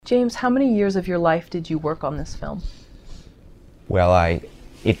James, how many years of your life did you work on this film? Well,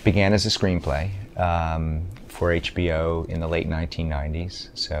 it began as a screenplay for HBO in the late 1990s,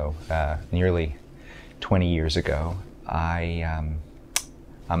 so nearly 20 years ago. I'm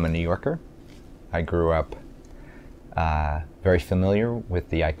a New Yorker. I grew up very familiar with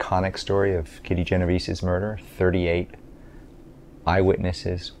the iconic story of Kitty Genovese's murder. 38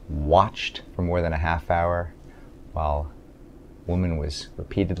 eyewitnesses watched for more than a half hour while a woman was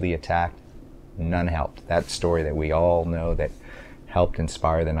repeatedly attacked. None helped. That story that we all know that helped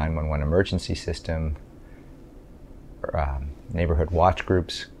inspire the 911 emergency system, neighborhood watch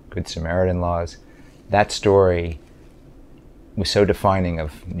groups, Good Samaritan laws. That story was so defining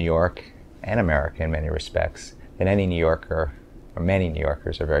of New York and America in many respects that any New Yorker, or many New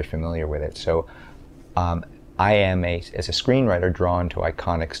Yorkers, are very familiar with it. So I am, as a screenwriter, drawn to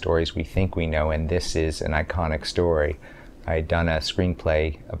iconic stories we think we know, and this is an iconic story. I had done a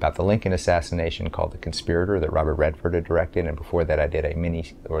screenplay about the Lincoln assassination called The Conspirator that Robert Redford had directed, and before that I did a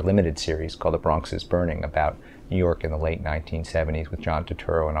limited series called The Bronx is Burning about New York in the late 1970s with John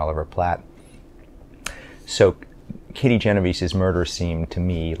Turturro and Oliver Platt. So Kitty Genovese's murder seemed to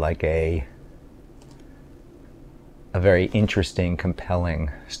me like a very interesting, compelling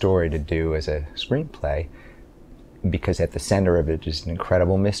story to do as a screenplay, because at the center of it is an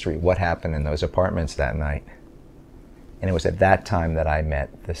incredible mystery. What happened in those apartments that night? And it was at that time that I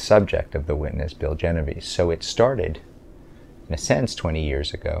met the subject of the witness, Bill Genovese. So it started, in a sense, 20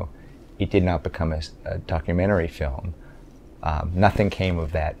 years ago. It did not become a documentary film. Nothing came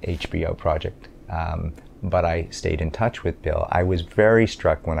of that HBO project, but I stayed in touch with Bill. I was very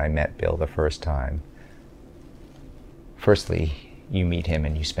struck when I met Bill the first time. Firstly, you meet him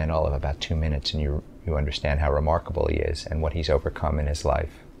and you spend all of about 2 minutes and you understand how remarkable he is and what he's overcome in his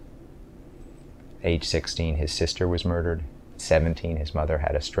life. Age 16, his sister was murdered. At 17, his mother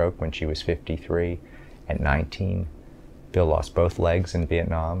had a stroke when she was 53. At 19, Bill lost both legs in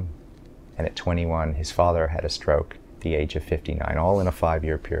Vietnam. And at 21, his father had a stroke at the age of 59, all in a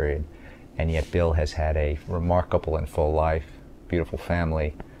 5-year period. And yet Bill has had a remarkable and full life, beautiful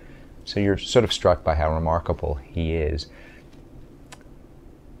family. So you're sort of struck by how remarkable he is.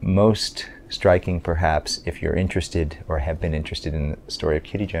 Most striking, perhaps, if you're interested or have been interested in the story of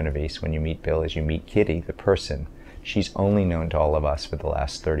Kitty Genovese, when you meet Bill, is you meet Kitty, the person. She's only known to all of us for the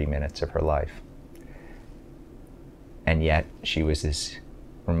last 30 minutes of her life. And yet, she was this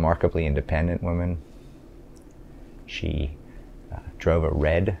remarkably independent woman. She drove a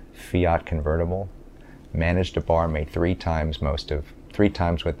red Fiat convertible, managed a bar, made 3 times what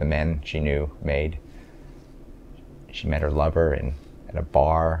the men she knew made. She met her lover at a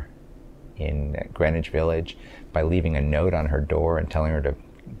bar in Greenwich Village by leaving a note on her door and telling her to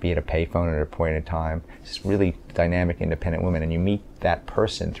be at a payphone at a point in time. This really dynamic, independent woman, and you meet that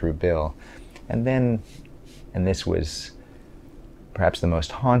person through Bill. And then, and this was perhaps the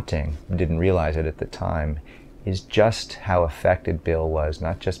most haunting, didn't realize it at the time, is just how affected Bill was,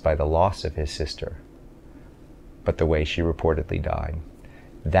 not just by the loss of his sister, but the way she reportedly died.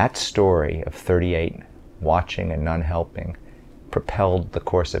 That story of 38 watching and none helping propelled the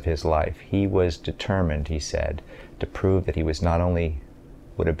course of his life. He was determined, he said, to prove that he was not only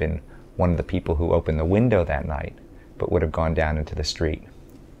would have been one of the people who opened the window that night, but would have gone down into the street.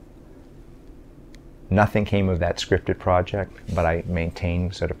 Nothing came of that scripted project, but I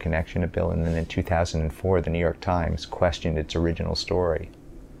maintained sort of connection to Bill. And then in 2004, the New York Times questioned its original story.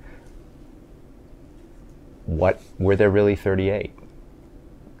 Were there really 38?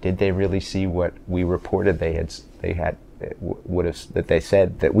 Did they really see what we reported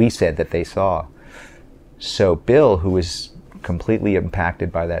we said that they saw? So Bill, who was completely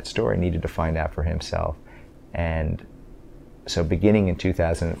impacted by that story, needed to find out for himself. And so beginning in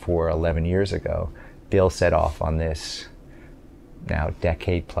 2004, 11 years ago, Bill set off on this now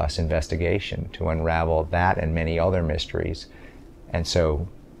decade-plus investigation to unravel that and many other mysteries. And so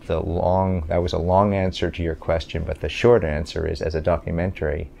that was a long answer to your question, but the short answer is, as a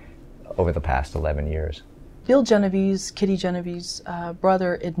documentary, over the past 11 years. Bill Genovese, Kitty Genovese's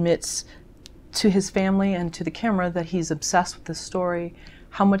brother, admits to his family and to the camera that he's obsessed with this story.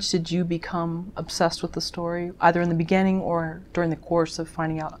 How much did you become obsessed with the story, either in the beginning or during the course of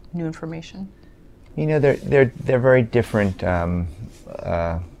finding out new information? You know, they're very different.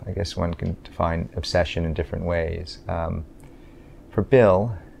 I guess one can define obsession in different ways. For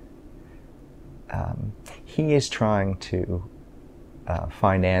Bill, he is trying to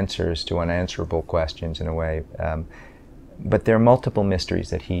find answers to unanswerable questions in a way. But there are multiple mysteries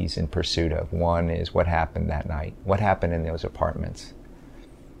that he's in pursuit of. One is what happened that night, what happened in those apartments.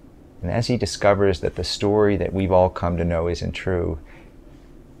 And as he discovers that the story that we've all come to know isn't true,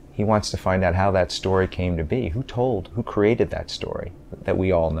 He wants to find out how that story came to be. Who created that story that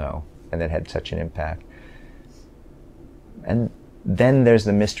we all know and that had such an impact? And then there's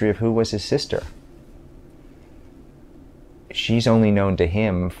the mystery of who was his sister. She's only known to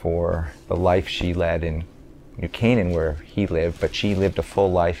him for the life she led in New Canaan, where he lived, but she lived a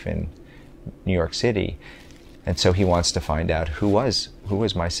full life in New York City. And so he wants to find out who was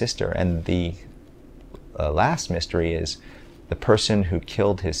my sister. And the last mystery is the person who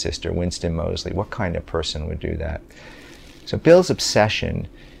killed his sister, Winston Moseley. What kind of person would do that? So Bill's obsession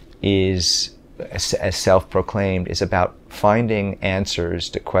is, as self-proclaimed, is about finding answers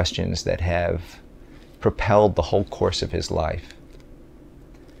to questions that have propelled the whole course of his life.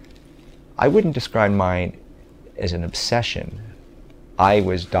 I wouldn't describe mine as an obsession. I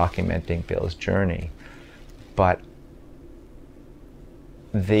was documenting Bill's journey, but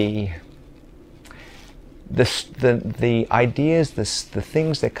the ideas, the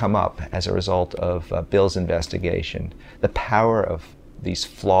things that come up as a result of Bill's investigation, the power of these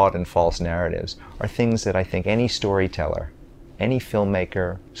flawed and false narratives, are things that I think any storyteller, any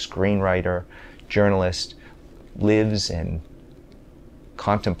filmmaker, screenwriter, journalist lives and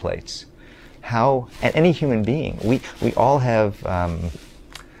contemplates. How, and any human being, we all have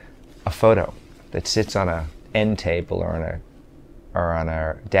a photo that sits on an end table or on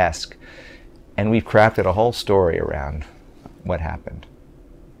our desk, and we've crafted a whole story around what happened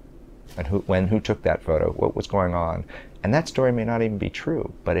and who took that photo, what was going on. And that story may not even be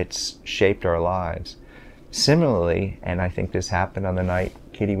true, but it's shaped our lives. Similarly, and I think this happened on the night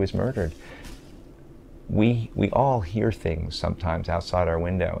Kitty was murdered, we all hear things sometimes outside our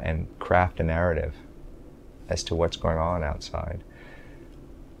window and craft a narrative as to what's going on outside.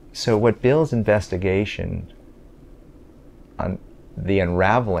 So what Bill's investigation on the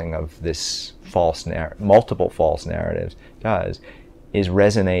unraveling of this multiple false narratives does is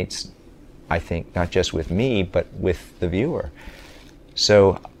resonates, I think, not just with me, but with the viewer.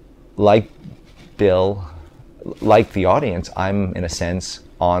 So like Bill, like the audience, I'm in a sense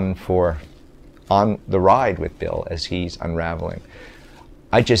on the ride with Bill as he's unraveling.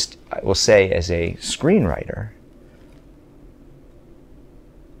 I will say, as a screenwriter,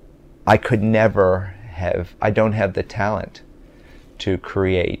 I don't have the talent to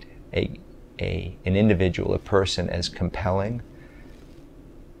create an individual, a person as compelling,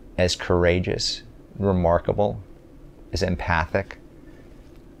 as courageous, remarkable, as empathic,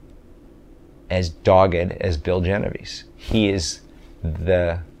 as dogged as Bill Genovese. He is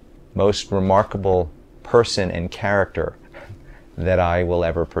the most remarkable person and character that I will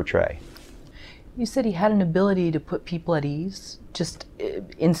ever portray. You said he had an ability to put people at ease, just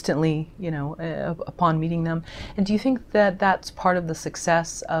instantly, upon meeting them. And do you think that that's part of the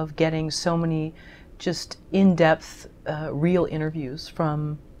success of getting so many just in-depth, real interviews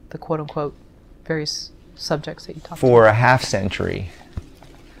from the quote-unquote various subjects that you talked about? For a half century,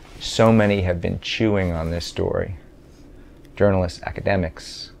 so many have been chewing on this story. Journalists,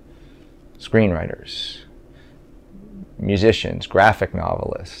 academics, screenwriters, musicians, graphic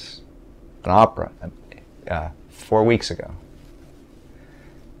novelists, an opera. 4 weeks ago,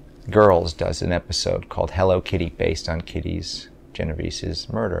 Girls does an episode called Hello Kitty, based on Kitty's Genovese's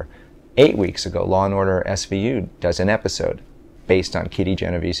murder. 8 weeks ago, Law & Order SVU does an episode based on Kitty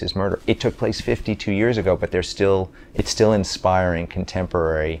Genovese's murder. It took place 52 years ago, but it's still inspiring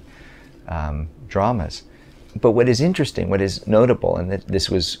contemporary dramas. But what is interesting, what is notable, and this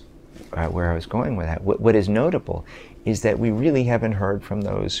was where I was going with that, what is notable is that we really haven't heard from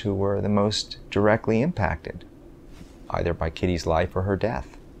those who were the most directly impacted, either by Kitty's life or her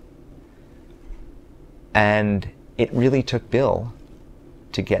death. And it really took Bill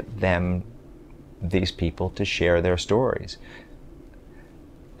to get these people to share their stories.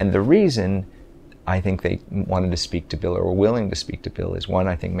 And the reason I think they wanted to speak to Bill, or were willing to speak to Bill, is one,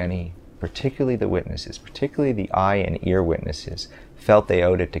 I think many, particularly the witnesses, particularly the eye and ear witnesses, felt they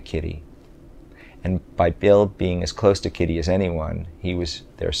owed it to Kitty. And by Bill being as close to Kitty as anyone, he was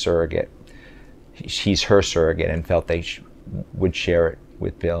their surrogate. He's her surrogate, and felt they would share it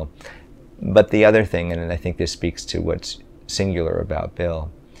with Bill. But the other thing, and I think this speaks to what's singular about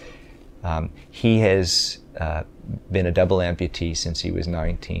Bill, he has been a double amputee since he was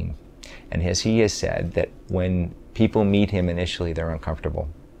 19. And as he has said, that when people meet him initially, they're uncomfortable.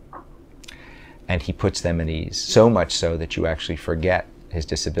 And he puts them at ease, so much so that you actually forget his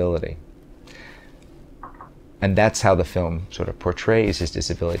disability. And that's how the film sort of portrays his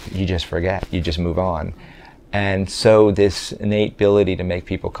disability. You just forget, you just move on. And so this innate ability to make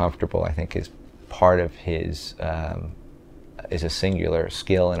people comfortable, I think, is part of his, is a singular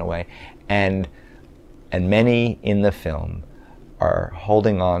skill in a way. And many in the film are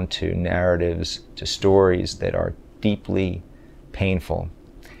holding on to narratives, to stories that are deeply painful.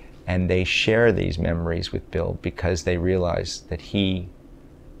 And they share these memories with Bill because they realize that he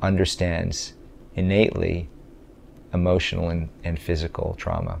understands innately emotional and physical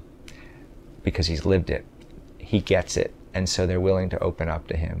trauma because he's lived it. He gets it. And so they're willing to open up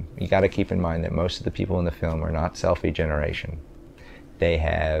to him. You got to keep in mind that most of the people in the film are not selfie generation. They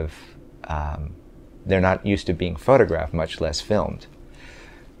have, they're not used to being photographed, much less filmed.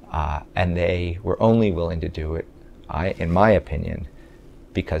 And they were only willing to do it, in my opinion,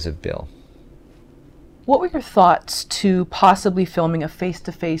 because of Bill. What were your thoughts to possibly filming a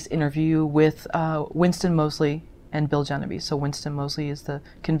face-to-face interview with Winston Moseley and Bill Genovese? So Winston Moseley is the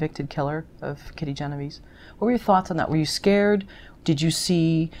convicted killer of Kitty Genovese. What were your thoughts on that? Were you scared? Did you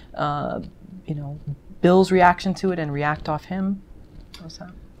see, Bill's reaction to it and react off him? What was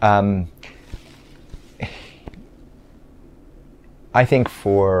that? I think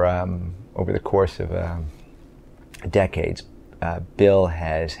for over the course of decades, Bill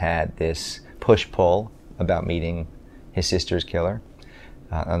has had this push-pull about meeting his sister's killer.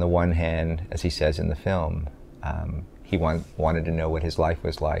 On the one hand, as he says in the film, he wanted to know what his life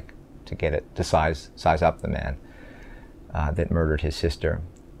was like to get it to size up the man that murdered his sister.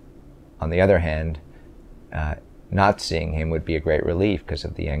 On the other hand, not seeing him would be a great relief because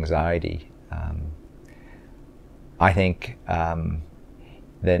of the anxiety. I think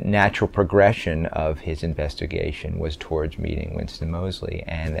the natural progression of his investigation was towards meeting Winston Moseley.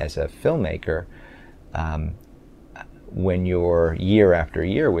 And as a filmmaker, when you're year after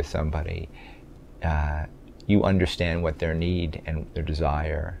year with somebody, you understand what their need and their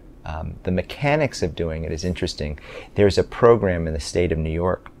desire. The mechanics of doing it is interesting. There's a program in the state of New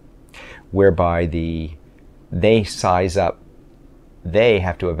York whereby they size up, they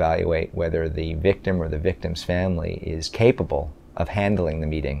have to evaluate whether the victim or the victim's family is capable of handling the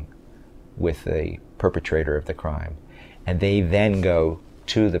meeting with the perpetrator of the crime. And they then go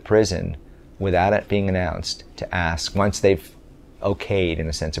to the prison without it being announced to ask, once they've okayed, in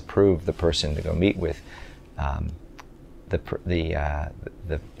a sense, approved the person to go meet with the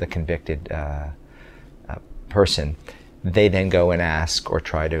convicted person, they then go and ask or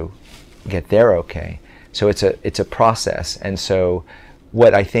try to get their okay. So it's a process. And so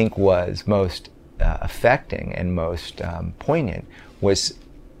what I think was most affecting and most poignant was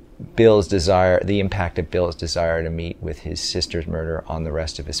Bill's desire, the impact of Bill's desire to meet with his sister's murderer on the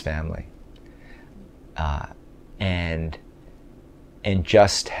rest of his family, and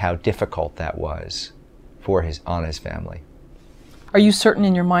just how difficult that was for his family. Are you certain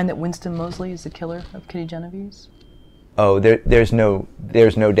in your mind that Winston Moseley is the killer of Kitty Genovese? Oh, there's no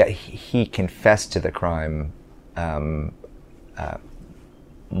doubt. He confessed to the crime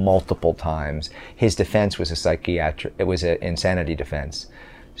multiple times. His defense was it was an insanity defense.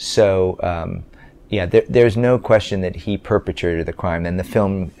 So there's no question that he perpetrated the crime. And the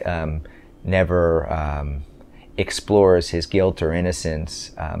film never explores his guilt or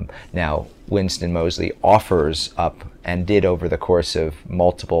innocence. Now, Winston Moseley offers up, and did over the course of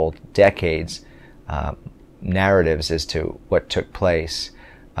multiple decades, narratives as to what took place,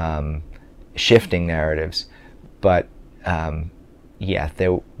 shifting narratives. But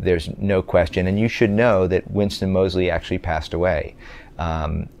there's no question. And you should know that Winston Moseley actually passed away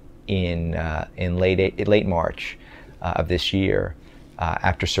in late March of this year,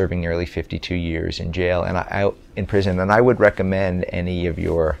 after serving nearly 52 years in jail and in prison. And I would recommend any of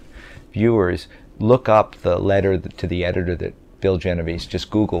your viewers look up the letter to the editor that Bill Genovese. Just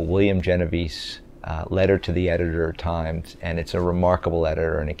Google William Genovese letter to the editor Times, and it's a remarkable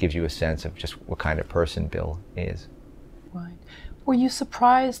letter, and it gives you a sense of just what kind of person Bill is. Right. Were you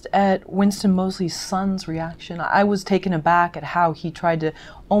surprised at Winston Moseley's son's reaction? I was taken aback at how he tried to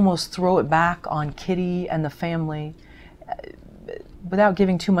almost throw it back on Kitty and the family. Without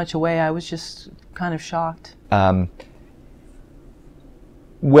giving too much away, I was just kind of shocked.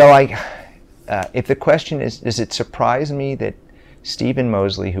 If the question is, does it surprise me that Stephen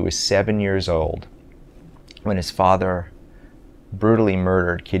Moseley, who was 7 years old when his father brutally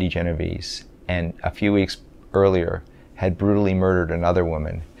murdered Kitty Genovese, and a few weeks earlier had brutally murdered another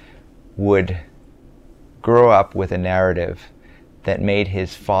woman, would grow up with a narrative that made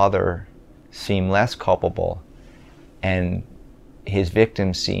his father seem less culpable and his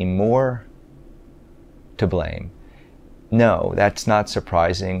victims seem more to blame? No, that's not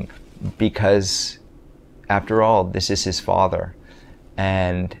surprising, because after all, this is his father.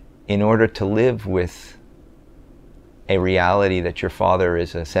 And in order to live with a reality that your father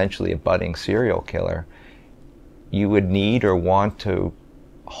is essentially a budding serial killer, you would need or want to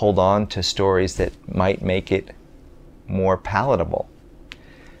hold on to stories that might make it more palatable.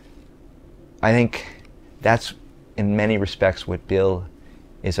 I think that's, in many respects, what Bill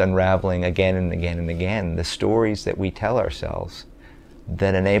is unraveling again and again and again, the stories that we tell ourselves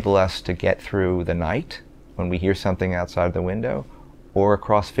that enable us to get through the night when we hear something outside the window, or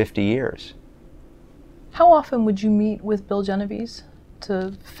across 50 years. How often would you meet with Bill Genovese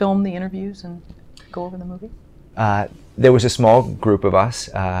to film the interviews and go over the movie? There was a small group of us,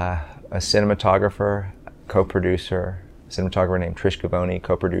 a cinematographer, co-producer, cinematographer named Trish Cavoni,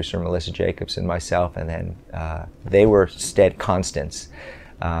 co-producer Melissa Jacobs, and myself, and then they were constants,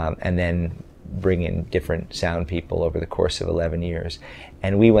 and then bring in different sound people over the course of 11 years.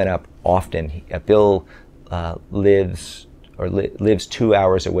 And we went up often. Bill lives 2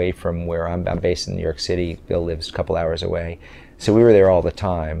 hours away from where I'm based in New York City. Bill lives a couple hours away. So we were there all the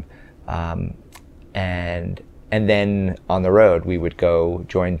time. And then on the road, we would go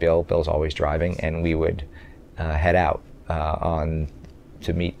join Bill. Bill's always driving, and we would head out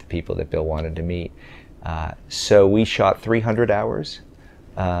to meet the people that Bill wanted to meet. So we shot 300 hours.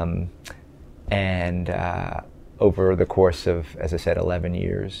 Over the course of, as I said, 11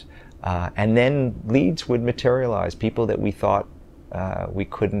 years. And then leads would materialize, people that we thought we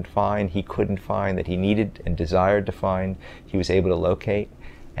couldn't find, he couldn't find, that he needed and desired to find, he was able to locate,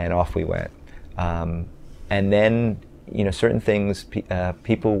 and off we went. And then, certain things,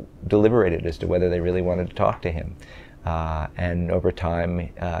 people deliberated as to whether they really wanted to talk to him. And over time,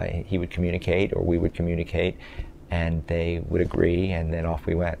 he would communicate, or we would communicate, and they would agree, and then off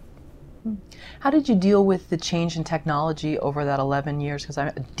we went. How did you deal with the change in technology over that 11 years? Because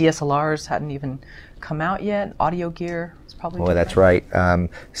DSLRs hadn't even come out yet. Audio gear was probably Well, that's right.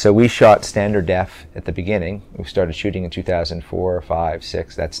 So we shot standard def at the beginning. We started shooting in 2004, 5,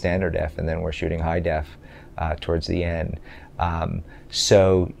 6. That's standard def, and then we're shooting high def towards the end.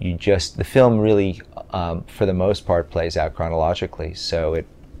 So the film really, for the most part, plays out chronologically. So it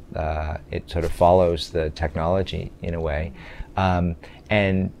sort of follows the technology in a way.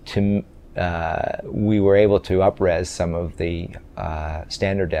 We were able to up-res some of the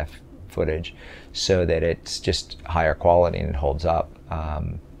standard def footage so that it's just higher quality and it holds up.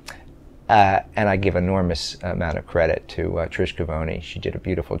 And I give enormous amount of credit to Trish Cavoni. She did a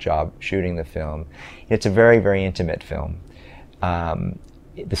beautiful job shooting the film. It's a very, very intimate film.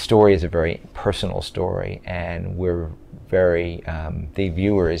 The story is a very personal story, and the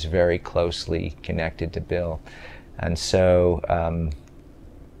viewer is very closely connected to Bill. And so,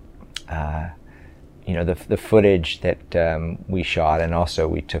 the footage that we shot, and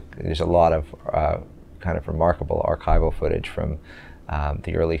also there's a lot of kind of remarkable archival footage from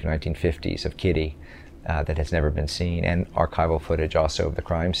the early 1950s of Kitty that has never been seen, and archival footage also of the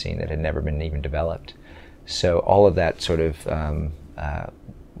crime scene that had never been even developed. So all of that sort of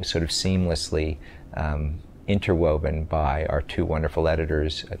seamlessly interwoven by our two wonderful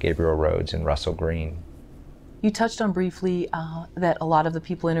editors, Gabriel Rhodes and Russell Green. You touched on briefly that a lot of the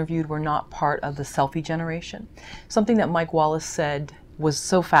people interviewed were not part of the selfie generation. Something that Mike Wallace said was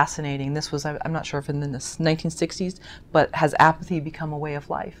so fascinating. This was, I'm not sure if in the 1960s, but has apathy become a way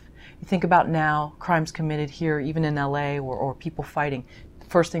of life? You think about now, crimes committed here, even in LA, or people fighting, the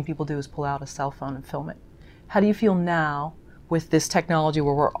first thing people do is pull out a cell phone and film it. How do you feel now with this technology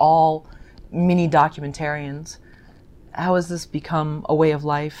where we're all mini documentarians? How has this become a way of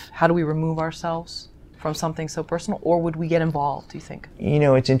life? How do we remove ourselves from something so personal, or would we get involved, do you think?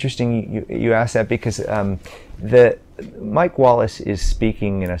 It's interesting you asked that, because Mike Wallace is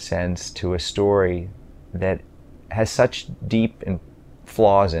speaking, in a sense, to a story that has such deep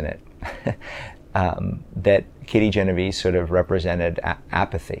flaws in it that Kitty Genovese sort of represented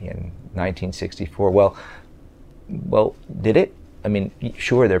apathy in 1964. Well, did it? I mean,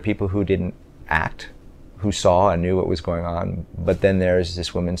 sure, there are people who didn't act, who saw and knew what was going on, but then there's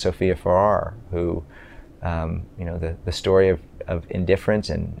this woman, Sophia Farrar, who the story of indifference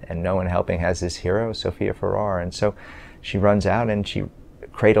and no one helping has this hero, Sophia Farrar. And so she runs out and she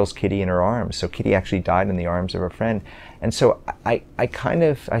cradles Kitty in her arms. So Kitty actually died in the arms of her friend. And so I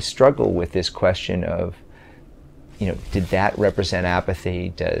struggle with this question of, did that represent apathy?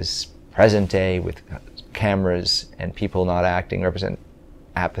 Does present day with cameras and people not acting represent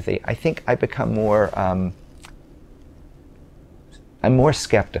apathy? I think I become I'm more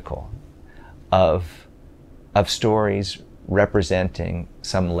skeptical of stories representing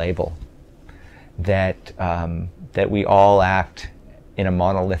some label, that we all act in a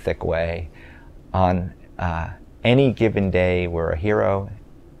monolithic way. On any given day, we're a hero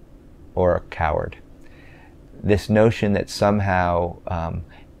or a coward. This notion that somehow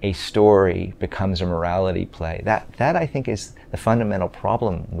a story becomes a morality play, that I think is the fundamental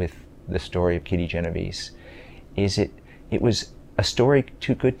problem with the story of Kitty Genovese, is it was a story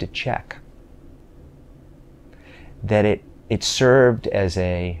too good to check. That it served as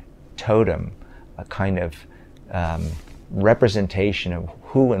a totem, a kind of representation of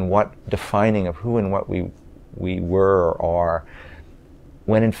who and what, defining of who and what we were or are,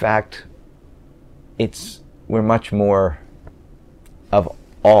 when in fact we're much more of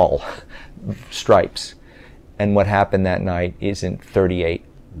all stripes. And what happened that night isn't 38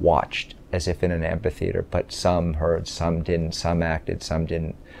 watched as if in an amphitheater, but some heard, some didn't, some acted, some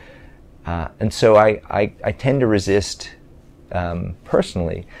didn't. And so I tend to resist,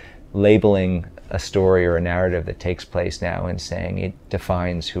 personally, labeling a story or a narrative that takes place now and saying it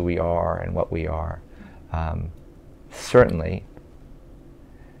defines who we are and what we are. Certainly,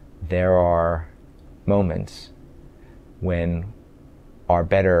 there are moments when our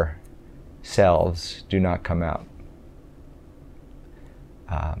better selves do not come out.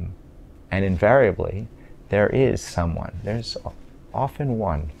 And invariably, there's often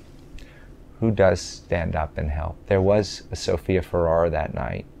one who does stand up and help. There was a Sofia Ferrara that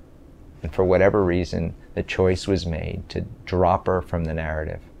night, and for whatever reason, the choice was made to drop her from the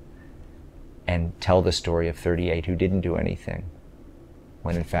narrative and tell the story of 38 who didn't do anything,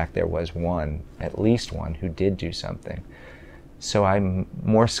 when in fact there was one, at least one, who did do something. So I'm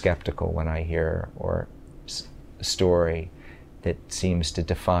more skeptical when I hear a story that seems to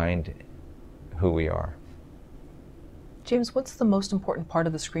define who we are. James, what's the most important part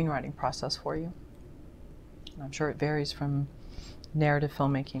of the screenwriting process for you? I'm sure it varies from narrative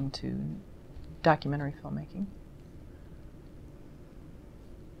filmmaking to documentary filmmaking.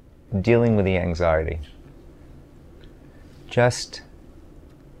 Dealing with the anxiety. Just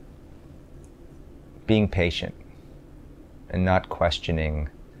being patient and not questioning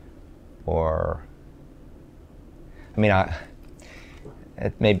or,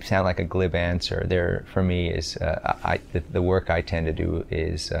 it may sound like a glib answer. There, for me, is the work I tend to do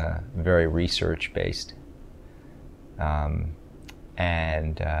is very research-based,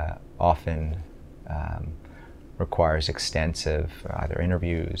 and often requires extensive either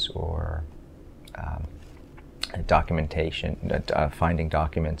interviews or documentation, finding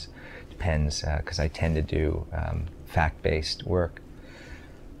documents. Depends, because I tend to do fact-based work.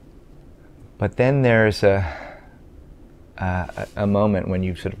 But then there's a moment when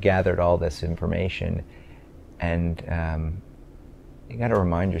you've sort of gathered all this information, and you got to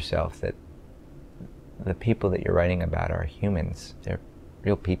remind yourself that the people that you're writing about are humans. They're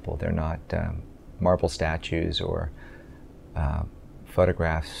real people. They're not marble statues or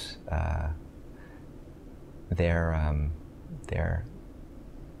photographs. They're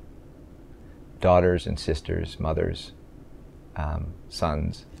daughters and sisters, mothers,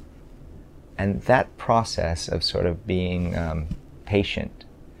 sons. And that process of sort of being patient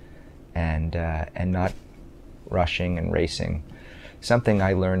and not rushing and racing, something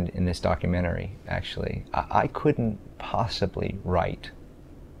I learned in this documentary, actually. I couldn't possibly write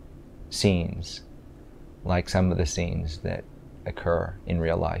scenes like some of the scenes that occur in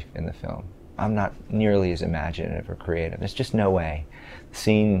real life in the film. I'm not nearly as imaginative or creative. There's just no way. The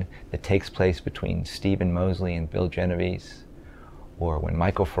scene that takes place between Stephen Mosley and Bill Genovese, or when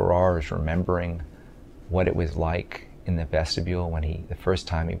Michael Ferrar is remembering what it was like in the vestibule when the first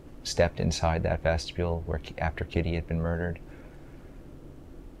time he stepped inside that vestibule after Kitty had been murdered.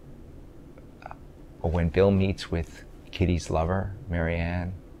 Or when Bill meets with Kitty's lover,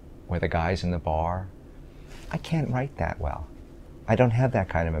 Marianne, or the guys in the bar. I can't write that well. I don't have that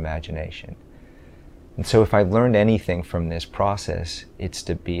kind of imagination. And so if I learned anything from this process, it's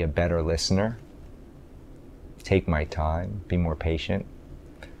to be a better listener, take my time, be more patient.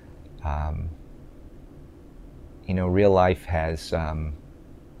 Real life has some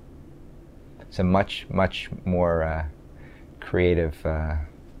much more creative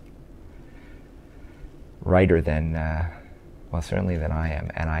writer than, certainly than I am.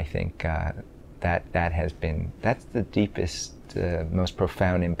 And I think that's the deepest, most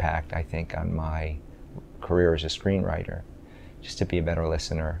profound impact, I think, on my career as a screenwriter. Just to be a better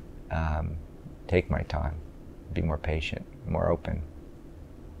listener, take my time, be more patient, more open.